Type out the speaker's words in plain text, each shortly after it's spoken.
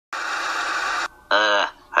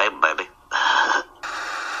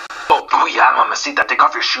see that. Take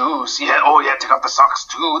off your shoes. Yeah, oh yeah, take off the socks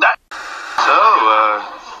too. That. So,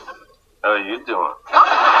 how you doing?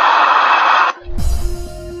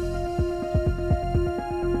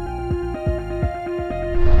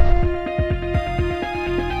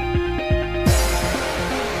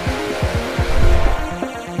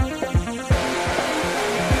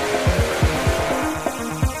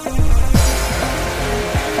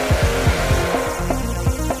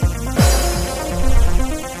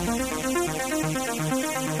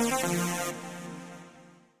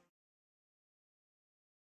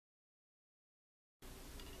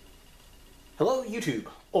 Hello YouTube,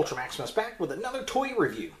 Ultra Maximus back with another toy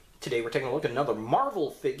review. Today we're taking a look at another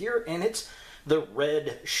Marvel figure, and it's the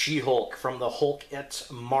Red She-Hulk from the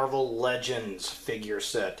Hulkettes Marvel Legends figure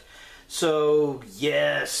set. So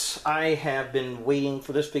yes, I have been waiting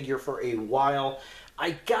for this figure for a while.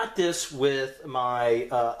 I got this with my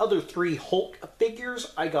other 3 Hulk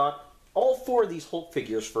figures. I got all 4 of these Hulk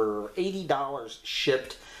figures for $80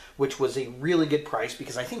 shipped, which was a really good price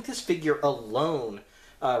because I think this figure alone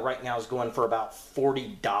right now is going for about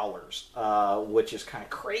 $40, which is kind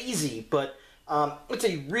of crazy, but it's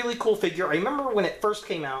a really cool figure. I remember when it first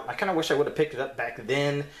came out, I kind of wish I would have picked it up back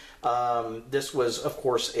then. This was, of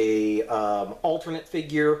course, a alternate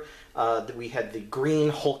figure. We had the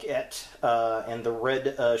green Hulkette and the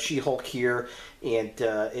red She-Hulk here, and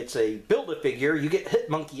it's a Build-A-Figure. You get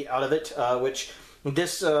Hit Monkey out of it, which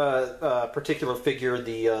this particular figure,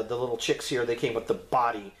 the little chicks here, they came with the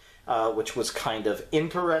body. Which was kind of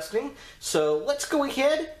interesting. So let's go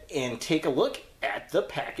ahead and take a look at the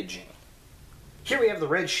packaging. Here we have the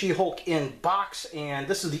Red She-Hulk in box, and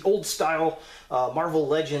this is the old style Marvel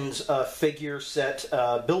Legends figure set,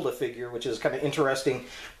 Build-A-Figure, which is kind of interesting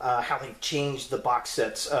how they've changed the box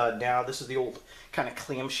sets now. This is the old kind of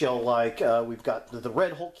clamshell-like. We've got the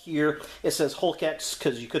Red Hulk here. It says Hulkettes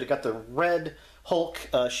because you could have got the red Hulk,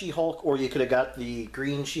 She-Hulk, or you could have got the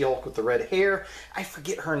green She-Hulk with the red hair. I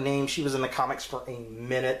forget her name. She was in the comics for a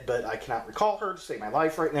minute, but I cannot recall her to save my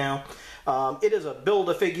life right now. It is a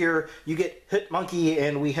Build-A-Figure. You get Hit Monkey,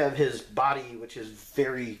 and we have his body, which is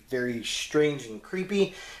very, very strange and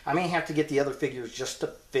creepy. I may have to get the other figures just to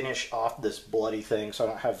finish off this bloody thing, so I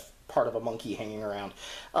don't have part of a monkey hanging around.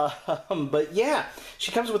 But yeah,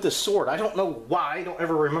 she comes with this sword. I don't know why. I don't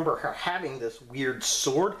ever remember her having this weird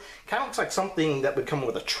sword. Kind of looks like something that would come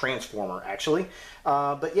with a Transformer, actually.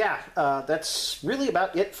 But yeah, that's really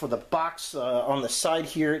about it for the box. On the side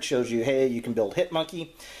here, it shows you, hey, you can build Hit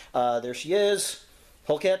Monkey. There she is.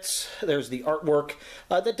 Hulkettes. There's the artwork.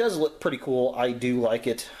 That does look pretty cool. I do like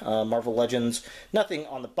it. Marvel Legends. Nothing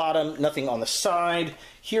on the bottom, nothing on the side.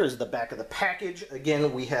 Here is the back of the package.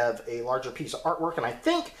 Again, we have a larger piece of artwork, and I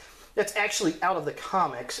think that's actually out of the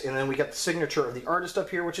comics. And then we got the signature of the artist up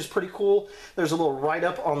here, which is pretty cool. There's a little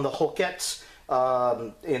write-up on the Hulkettes.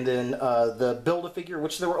 And then the Build-A-Figure,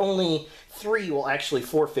 which there were only 3, well actually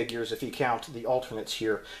 4 figures if you count the alternates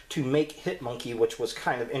here, to make Hit Monkey, which was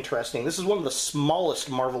kind of interesting. This is one of the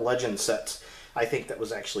smallest Marvel Legends sets, I think, that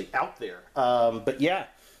was actually out there. But yeah,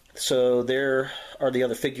 so there are the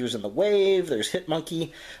other figures in the wave. There's Hit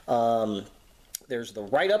Monkey. There's the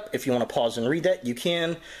write-up. If you want to pause and read that, you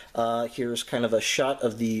can. Here's kind of a shot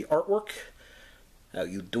of the artwork. How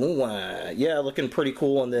you doing? Yeah, looking pretty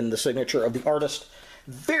cool. And then the signature of the artist.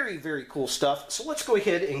 Very, very cool stuff. So let's go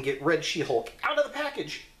ahead and get Red She-Hulk out of the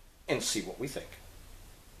package and see what we think.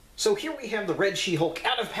 So here we have the Red She-Hulk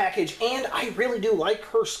out of package, and I really do like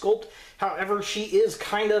her sculpt. However, she is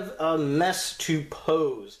kind of a mess to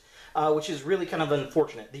pose, which is really kind of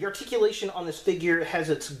unfortunate. The articulation on this figure has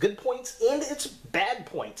its good points and its bad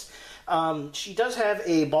points. She does have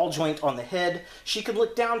a ball joint on the head. She could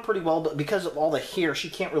look down pretty well, but because of all the hair, she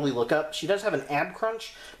can't really look up. She does have an ab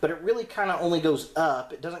crunch, but it really kind of only goes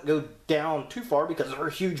up. It doesn't go down too far because of her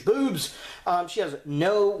huge boobs. She has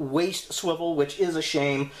no waist swivel, which is a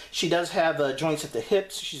shame. She does have joints at the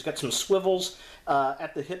hips. She's got some swivels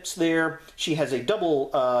at the hips there. She has a double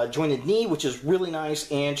jointed knee, which is really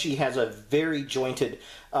nice, and she has a very jointed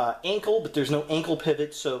ankle, but there's no ankle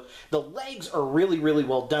pivot, so the legs are really, really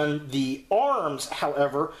well done. The arms,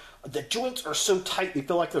 however, the joints are so tight they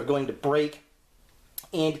feel like they're going to break,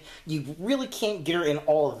 and you really can't get her in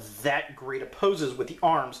all of that great of poses with the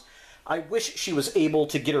arms. I wish she was able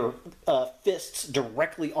to get her fists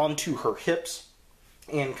directly onto her hips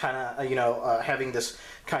and kind of, having this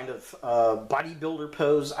kind of bodybuilder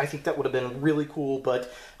pose. I think that would have been really cool,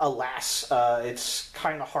 but alas, it's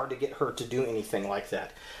kind of hard to get her to do anything like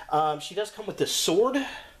that. She does come with this sword.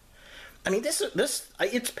 I mean,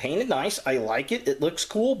 it's painted nice. I like it. It looks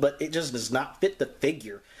cool, but it just does not fit the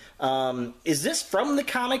figure. Is this from the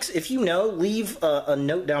comics? If you know, leave a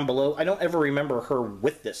note down below. I don't ever remember her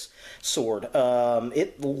with this sword.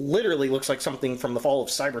 It literally looks like something from the Fall of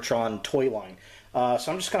Cybertron toy line.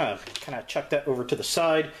 So I'm just going to kind of chuck that over to the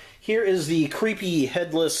side. Here is the creepy,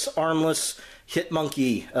 headless, armless hit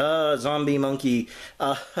monkey, zombie monkey.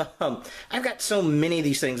 I've got so many of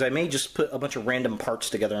these things, I may just put a bunch of random parts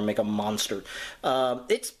together and make a monster.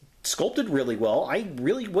 It's sculpted really well. I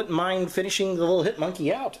really wouldn't mind finishing the little hit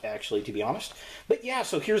monkey out, actually, to be honest. But yeah,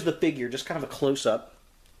 so here's the figure, just kind of a close-up.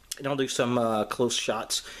 And I'll do some close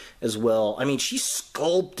shots as well. I mean, she's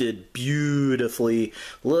sculpted beautifully.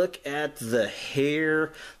 Look at the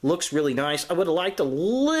hair. Looks really nice. I would have liked a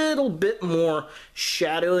little bit more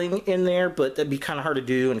shadowing in there, but that'd be kind of hard to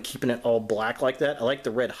do, and keeping it all black like that. I like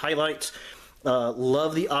the red highlights.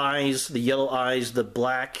 Love the eyes, the yellow eyes, the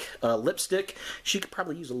black lipstick. She could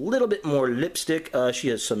probably use a little bit more lipstick. She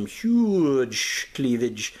has some huge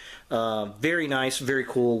cleavage. Very nice, very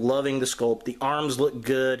cool. Loving the sculpt. The arms look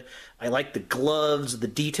good. I like the gloves, the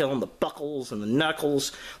detail on the buckles and the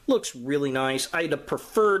knuckles. Looks really nice. I'd have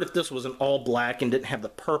preferred if this was an all black and didn't have the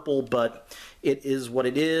purple, but it is what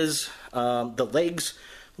it is. The legs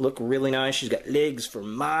look really nice. She's got legs for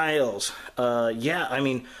miles. Yeah, I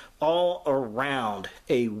mean, all around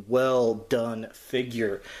a well done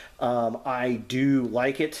figure. I do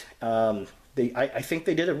like it. I think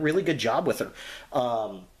they did a really good job with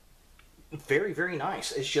her. Very, very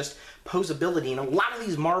nice. It's just posability, and a lot of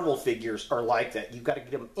these Marvel figures are like that. You've got to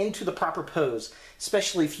get them into the proper pose,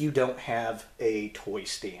 especially if you don't have a toy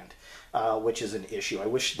stand, which is an issue. I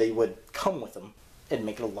wish they would come with them and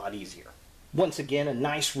make it a lot easier. Once again, a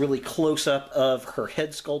nice, really close-up of her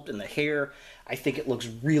head sculpt and the hair. I think it looks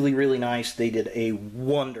really, really nice. They did a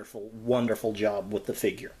wonderful, wonderful job with the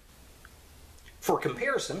figure. For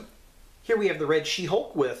comparison, here we have the Red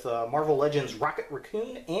She-Hulk with Marvel Legends Rocket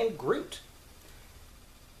Raccoon and Groot.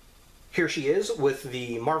 Here she is with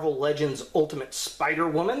the Marvel Legends Ultimate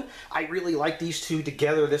Spider-Woman. I really like these two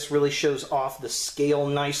together. This really shows off the scale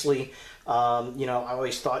nicely. You know, I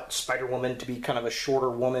always thought Spider-Woman to be kind of a shorter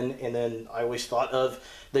woman, and then I always thought of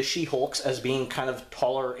the She-Hulks as being kind of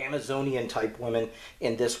taller Amazonian-type women,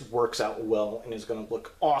 and this works out well and is going to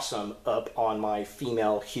look awesome up on my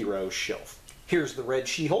female hero shelf. Here's the Red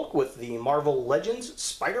She-Hulk with the Marvel Legends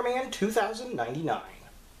Spider-Man 2099.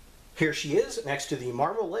 Here she is next to the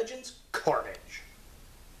Marvel Legends Carnage.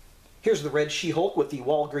 Here's the Red She-Hulk with the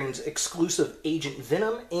Walgreens exclusive Agent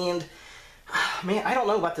Venom, and man, I don't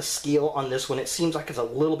know about the scale on this one. It seems like it's a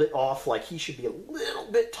little bit off, like he should be a little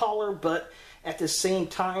bit taller, but at the same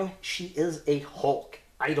time, she is a Hulk.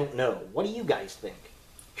 I don't know. What do you guys think?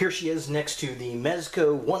 Here she is next to the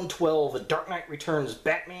Mezco 112 Dark Knight Returns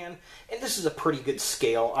Batman, and this is a pretty good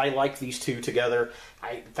scale. I like these two together.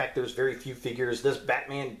 In fact, there's very few figures this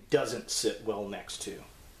Batman doesn't sit well next to.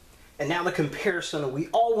 And now the comparison we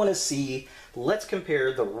all want to see. Let's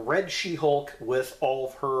compare the Red She-Hulk with all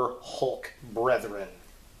of her Hulk brethren.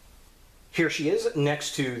 Here she is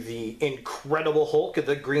next to the Incredible Hulk,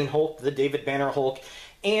 the Green Hulk, the David Banner Hulk,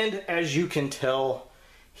 and as you can tell,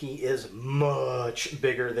 he is much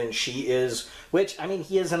bigger than she is, which, I mean,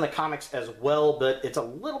 he is in the comics as well, but it's a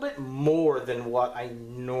little bit more than what I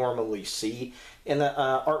normally see in the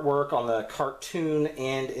artwork on the cartoon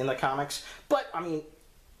and in the comics. But, I mean,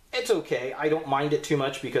 it's okay. I don't mind it too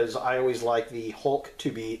much because I always like the Hulk to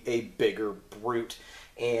be a bigger brute,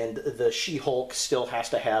 and the She-Hulk still has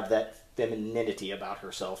to have that femininity about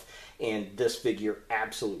herself, and this figure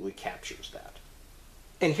absolutely captures that.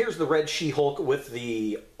 And here's the Red She-Hulk with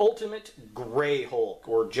the Ultimate Gray Hulk,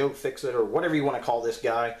 or Joe Fixit, or whatever you want to call this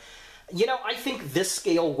guy. You know, I think this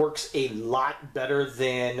scale works a lot better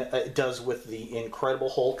than it does with the Incredible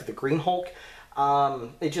Hulk, the Green Hulk.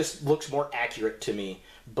 It just looks more accurate to me.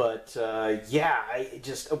 But, yeah,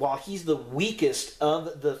 while he's the weakest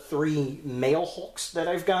of the three male Hulks that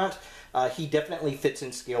I've got, he definitely fits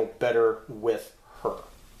in scale better with her.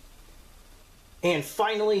 And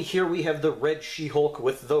finally, here we have the Red She-Hulk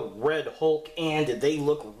with the Red Hulk, and they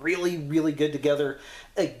look really, really good together.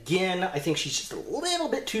 Again, I think she's just a little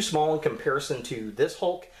bit too small in comparison to this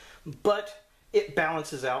Hulk, but it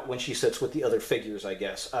balances out when she sits with the other figures, I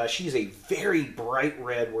guess. She's a very bright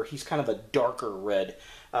red, where he's kind of a darker red,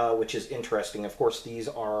 which is interesting. Of course, these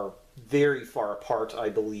are very far apart, I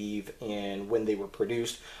believe, in when they were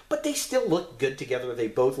produced, but they still look good together. They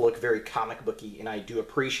both look very comic booky, and I do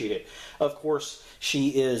appreciate it. Of course, she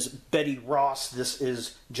is Betty Ross. This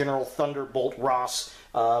is General Thunderbolt Ross.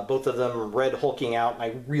 Both of them red hulking out, and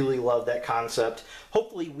I really love that concept.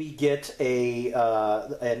 Hopefully we get an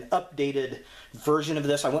updated version of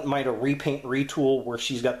this. I wouldn't mind a repaint retool where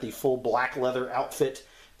she's got the full black leather outfit.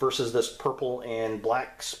 versus this purple and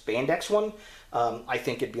black spandex one. I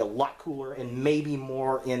think it'd be a lot cooler, and maybe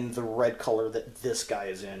more in the red color that this guy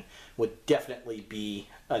is in would definitely be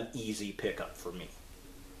an easy pickup for me.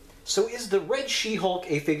 So is the Red She-Hulk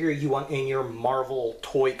a figure you want in your Marvel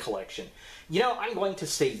toy collection? You know, I'm going to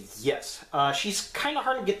say yes. She's kind of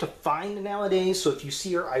hard to get to find nowadays, so if you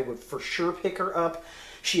see her, I would for sure pick her up.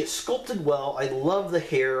 She is sculpted well. I love the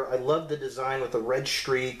hair. I love the design with the red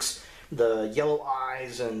streaks, the yellow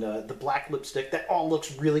eyes, and the black lipstick. That all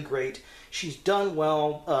looks really great. She's done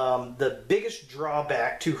well. The biggest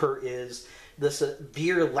drawback to her is the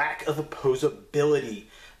severe lack of posability.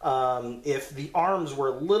 If the arms were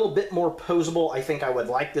a little bit more posable, I think I would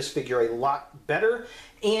like this figure a lot better.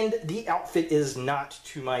 And the outfit is not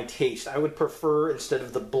to my taste. I would prefer, instead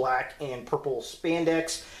of the black and purple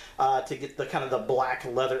spandex, to get the kind of the black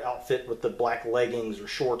leather outfit with the black leggings or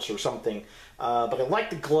shorts or something. But I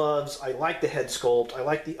like the gloves, I like the head sculpt, I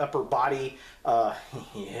like the upper body.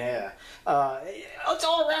 Yeah. It's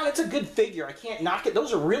all around, it's a good figure. I can't knock it.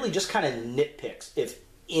 Those are really just kind of nitpicks, if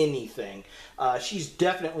anything. She's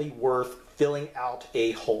definitely worth filling out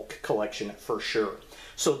a Hulk collection for sure.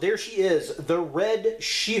 So there she is, the Red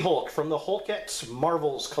She-Hulk from the Hulkettes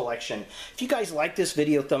Marvels collection. If you guys like this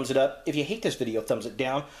video, thumbs it up. If you hate this video, thumbs it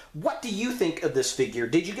down. What do you think of this figure?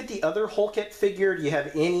 Did you get the other Hulkette figure? Do you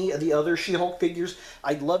have any of the other She-Hulk figures?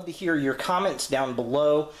 I'd love to hear your comments down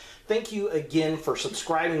below. Thank you again for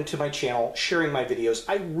subscribing to my channel, sharing my videos.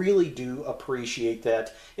 I really do appreciate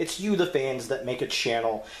that. It's you, the fans, that make a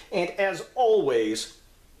channel. And as always,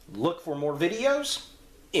 look for more videos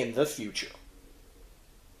in the future.